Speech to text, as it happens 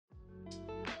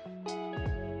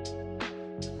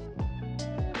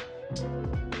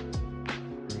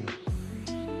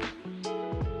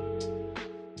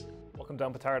to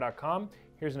UMPLIFE.com.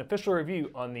 Here's an official review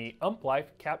on the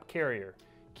UMPLIFE cap carrier.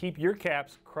 Keep your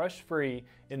caps crush-free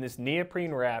in this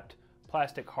neoprene-wrapped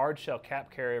plastic hard-shell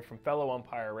cap carrier from fellow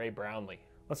umpire Ray Brownlee.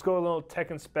 Let's go a little tech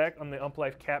and spec on the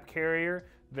UMPLIFE cap carrier.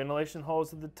 Ventilation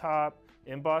holes at the top,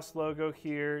 embossed logo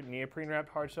here, neoprene-wrapped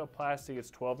hard-shell plastic.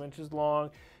 It's 12 inches long,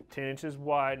 10 inches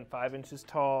wide, and 5 inches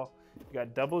tall. You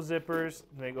got double zippers,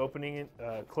 make opening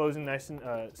and closing nice and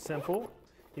simple.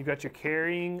 You've got your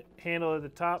carrying handle at the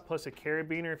top, plus a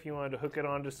carabiner if you wanted to hook it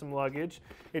onto some luggage.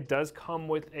 It does come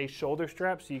with a shoulder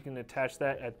strap, so you can attach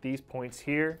that at these points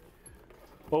here.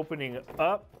 Opening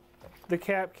up the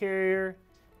cap carrier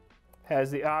has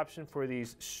the option for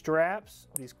these straps,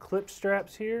 these clip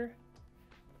straps here.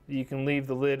 You can leave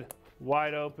the lid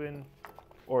wide open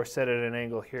or set it at an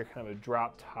angle here, kind of a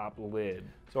drop top lid.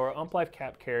 So our UMPLIFE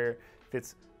cap carrier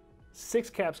fits 6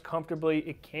 caps comfortably.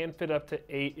 It can fit up to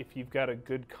 8 if you've got a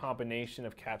good combination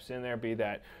of caps in there, be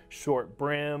that short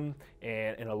brim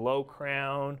and a low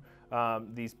crown.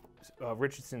 These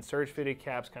Richardson surge fitted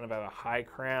caps kind of have a high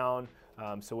crown.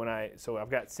 So I've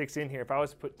got 6 in here. If I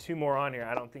was to put 2 more on here,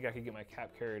 I don't think I could get my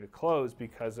cap carrier to close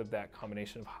because of that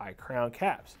combination of high crown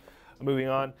caps. Moving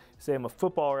on, say I'm a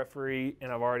football referee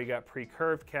and I've already got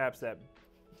pre-curved caps that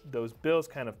those bills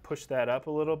kind of push that up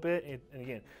a little bit. And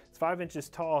again, it's 5 inches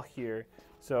tall here.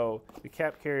 So the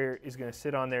cap carrier is gonna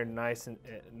sit on there nice and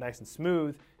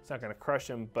smooth. It's not gonna crush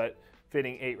them, but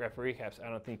fitting 8 referee caps, I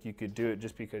don't think you could do it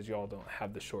just because y'all don't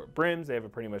have the short brims. They have a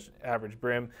pretty much average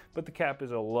brim, but the cap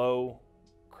is a low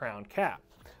crown cap.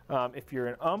 If you're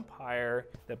an umpire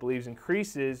that believes in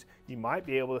creases, you might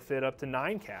be able to fit up to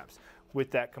 9 caps with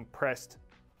that compressed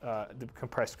the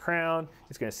compressed crown.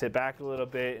 It's going to sit back a little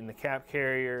bit in the cap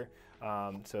carrier.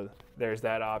 So there's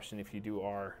that option if you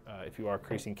are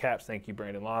creasing caps. Thank you,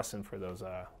 Brandon Lawson, for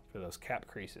those cap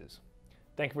creases.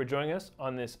 Thank you for joining us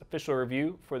on this official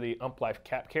review for the UMPLIFE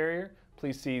cap carrier.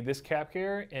 Please see this cap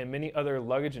carrier and many other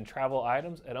luggage and travel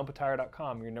items at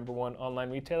UMPAttire.com, your #1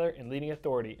 online retailer and leading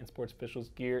authority in sports officials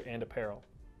gear and apparel.